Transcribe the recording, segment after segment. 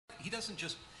he doesn't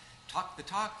just talk the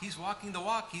talk, he's walking the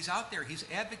walk. He's out there, he's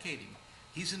advocating,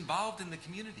 he's involved in the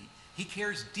community. He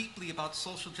cares deeply about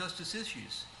social justice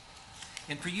issues.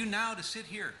 And for you now to sit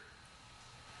here,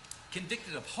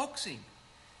 convicted of hoaxing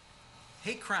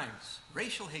hate crimes,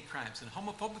 racial hate crimes, and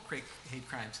homophobic hate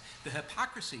crimes, the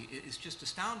hypocrisy is just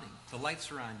astounding. The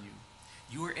lights are on you.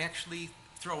 You are actually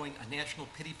throwing a national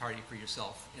pity party for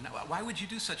yourself. And why would you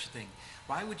do such a thing?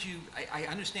 Why would you, I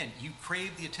understand, you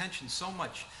crave the attention so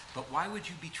much, but why would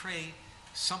you betray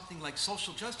something like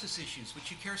social justice issues, which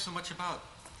you care so much about?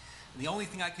 And the only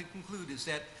thing I could conclude is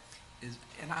that,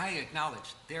 and I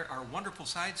acknowledge, there are wonderful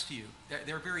sides to you.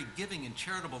 There are very giving and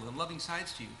charitable and loving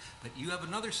sides to you, but you have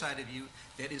another side of you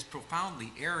that is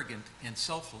profoundly arrogant and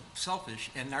selfish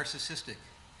and narcissistic.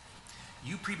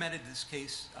 You premeditated this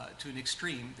case to an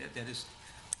extreme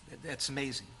that's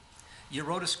amazing. You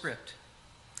wrote a script.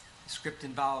 The script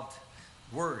involved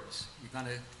words. You're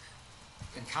going to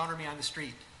encounter me on the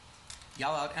street,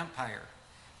 yell out empire,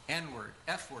 N-word,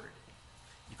 F-word.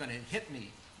 You're going to hit me.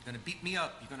 You're going to beat me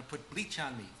up. You're going to put bleach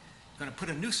on me. You're going to put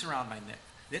a noose around my neck.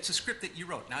 That's a script that you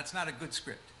wrote. Now, it's not a good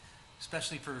script,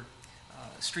 especially for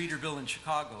Streeterville in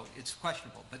Chicago. It's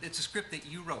questionable, but it's a script that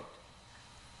you wrote.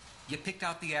 You picked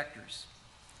out the actors.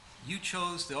 You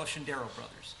chose the Oceandero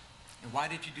brothers. And why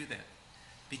did you do that?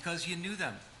 Because you knew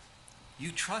them.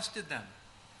 You trusted them.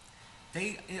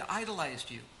 They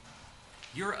idolized you.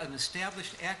 You're an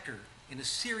established actor in a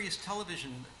serious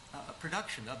television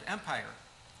production of Empire.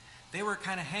 They were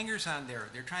kind of hangers on there.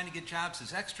 They're trying to get jobs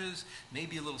as extras,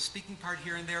 maybe a little speaking part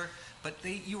here and there, but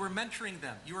you were mentoring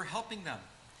them. You were helping them.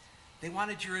 They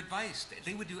wanted your advice.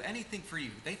 They would do anything for you.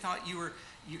 They thought you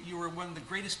were one of the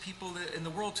greatest people in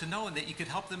the world to know and that you could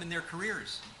help them in their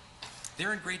careers.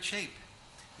 They're in great shape.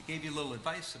 They gave you a little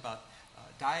advice about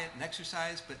diet and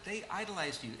exercise, but they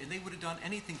idolized you and they would have done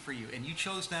anything for you. And you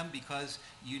chose them because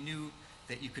you knew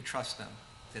that you could trust them,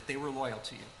 that they were loyal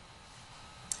to you.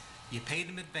 You paid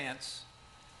them in advance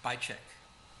by check.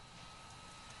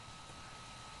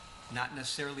 Not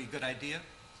necessarily a good idea,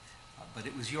 but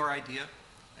it was your idea.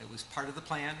 It was part of the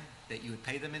plan that you would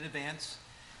pay them in advance,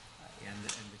 and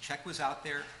the check was out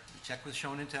there. The check was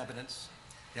shown into evidence.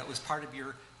 That was part of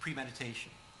your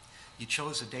premeditation. You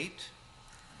chose a date.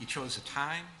 You chose a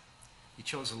time. You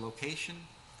chose a location.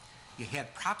 You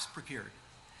had props procured.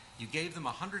 You gave them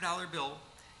a $100 bill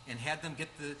and had them get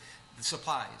the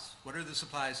supplies. What are the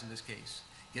supplies in this case?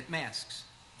 Get masks.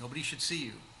 Nobody should see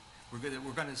you. We're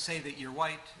going to say that you're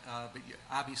white, but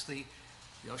obviously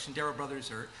the Oceandero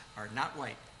brothers are not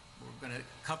white. We're going to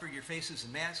cover your faces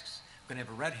in masks. We're going to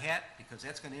have a red hat because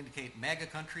that's going to indicate MAGA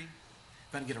country.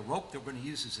 We're going to get a rope that we're going to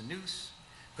use as a noose.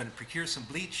 We're going to procure some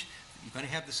bleach. You're going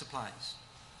to have the supplies.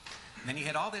 And then you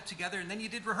had all that together, and then you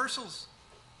did rehearsals.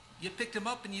 You picked them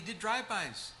up and you did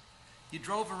drive-bys. You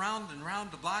drove around and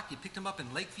around the block. You picked them up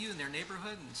in Lakeview in their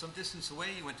neighborhood, and some distance away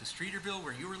you went to Streeterville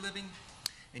where you were living,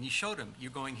 and you showed them.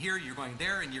 You're going here, you're going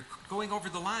there, and you're going over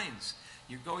the lines.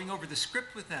 You're going over the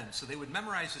script with them so they would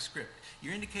memorize the script.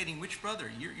 You're indicating which brother.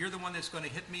 You're the one that's going to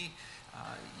hit me.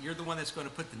 You're the one that's going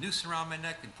to put the noose around my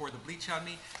neck and pour the bleach on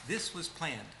me. This was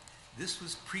planned. This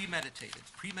was premeditated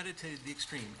to the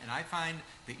extreme. And I find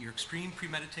that your extreme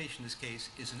premeditation in this case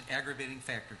is an aggravating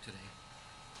factor today.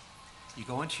 You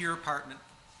go into your apartment,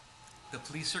 the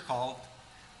police are called,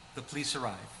 the police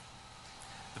arrive.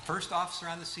 The first officer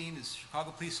on the scene is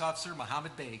Chicago Police Officer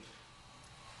Mohammed Beg,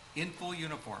 in full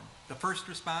uniform, the first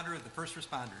responder of the first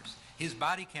responders. His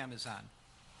body cam is on.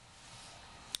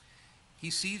 He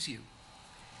sees you.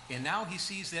 And now he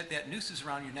sees that noose is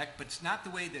around your neck, but it's not the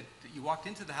way that you walked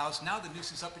into the house. Now the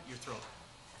noose is up at your throat.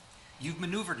 You've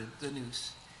maneuvered the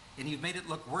noose, and you've made it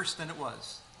look worse than it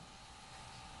was.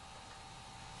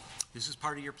 This is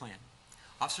part of your plan.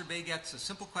 Officer Beg gets a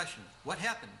simple question: what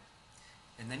happened?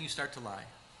 And then you start to lie.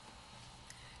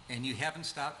 And you haven't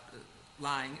stopped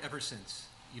lying ever since.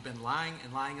 You've been lying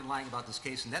and lying and lying about this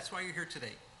case, and that's why you're here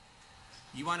today.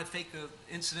 You want to fake an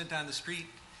incident on the street,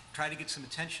 try to get some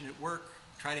attention at work,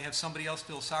 try to have somebody else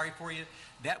feel sorry for you.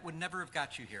 That would never have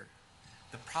got you here.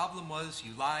 The problem was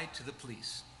you lied to the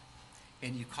police,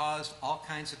 and you caused all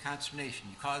kinds of consternation.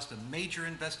 You caused a major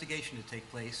investigation to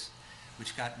take place,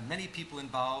 which got many people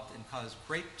involved and caused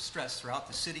great stress throughout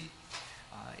the city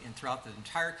and throughout the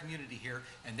entire community here,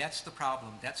 and that's the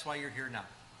problem. That's why you're here now.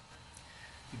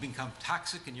 You've become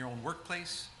toxic in your own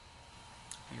workplace.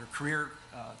 Your career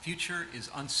future is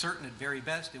uncertain at very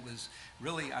best. It was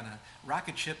really on a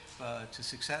rocket ship to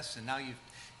success, and now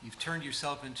you've turned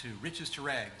yourself into riches to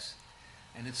rags,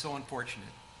 and it's so unfortunate.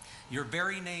 Your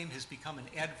very name has become an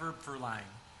adverb for lying,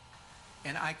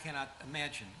 and I cannot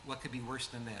imagine what could be worse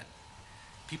than that.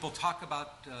 People talk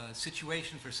about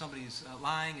situations where somebody's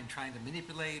lying and trying to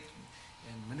manipulate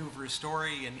and maneuver a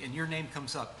story, and your name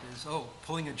comes up as, oh,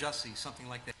 pulling a Jussie, something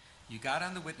like that. You got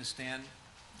on the witness stand.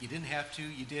 You didn't have to.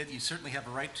 You did. You certainly have a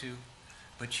right to.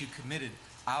 But you committed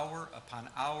hour upon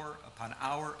hour upon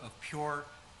hour of pure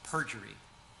perjury.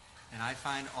 And I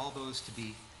find all those to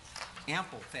be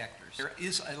ample factors. There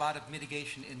is a lot of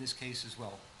mitigation in this case as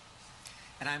well.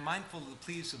 And I'm mindful of the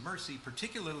pleas of mercy,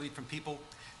 particularly from people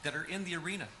that are in the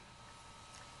arena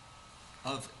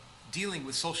of dealing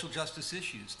with social justice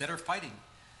issues, that are fighting,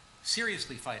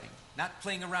 seriously fighting, not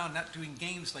playing around, not doing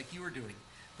games like you were doing,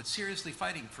 but seriously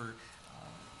fighting for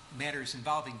matters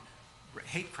involving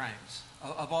hate crimes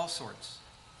of all sorts.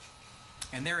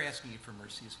 And they're asking you for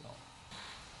mercy as well.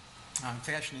 I'm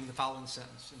fashioning the following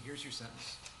sentence, and here's your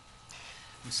sentence.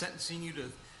 I'm sentencing you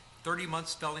to 30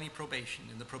 months felony probation,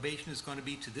 and the probation is going to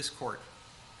be to this court.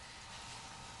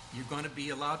 You're going to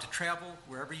be allowed to travel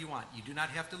wherever you want. You do not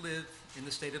have to live in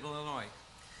the state of Illinois.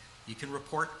 You can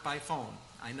report by phone.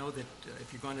 I know that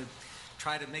if you're going to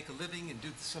try to make a living and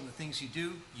do some of the things you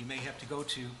do, you may have to go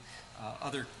to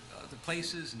other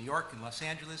places, New York and Los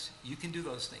Angeles. You can do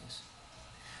those things.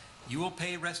 You will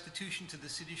pay restitution to the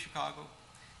city of Chicago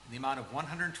in the amount of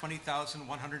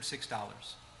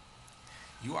 $120,106.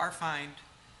 You are fined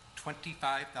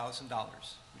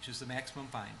 $25,000, which is the maximum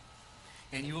fine.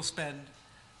 And you will spend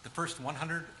the first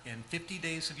 150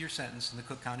 days of your sentence in the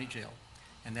Cook County Jail.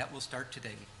 And that will start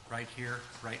today, right here,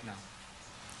 right now.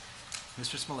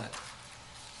 Mr. Smollett,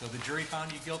 though the jury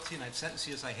found you guilty and I've sentenced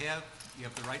you as I have, you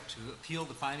have the right to appeal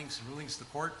the findings and rulings of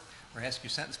the court or ask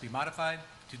your sentence be modified.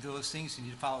 To do those things, you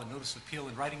need to file a notice of appeal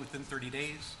in writing within 30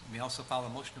 days. You may also file a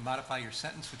motion to modify your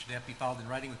sentence, which would have to be filed in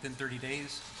writing within 30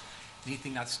 days.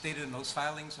 Anything not stated in those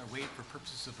filings are waived for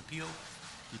purposes of appeal.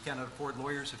 You cannot afford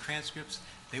lawyers or transcripts.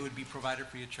 They would be provided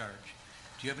free of charge.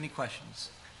 Do you have any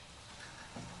questions?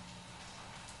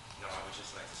 No, I would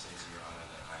just like to say to Your Honor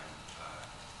that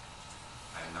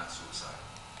I am not suicidal.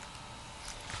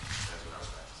 That's what I was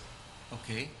about to say.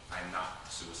 Okay. I am not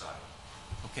suicidal.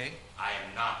 Okay. I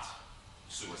am not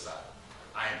suicidal.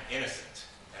 I am innocent,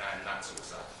 and I am not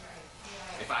suicidal.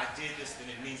 If I did this, then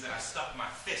it means that I stuck my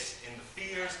fist in the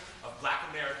fears of Black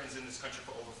Americans in this country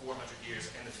for over 400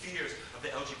 years and the fears of the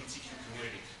LGBTQ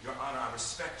community. Your Honor, I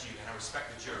respect you and I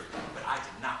respect the jury, but I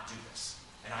did not do this.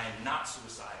 And I am not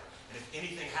suicidal. And if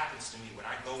anything happens to me when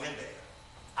I go in there,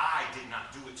 I did not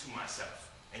do it to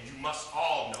myself. And you must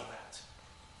all know that.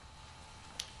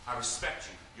 I respect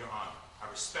you, Your Honor. I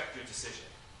respect your decision.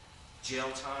 Jail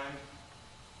time.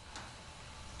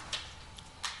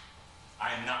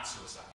 I am not suicidal.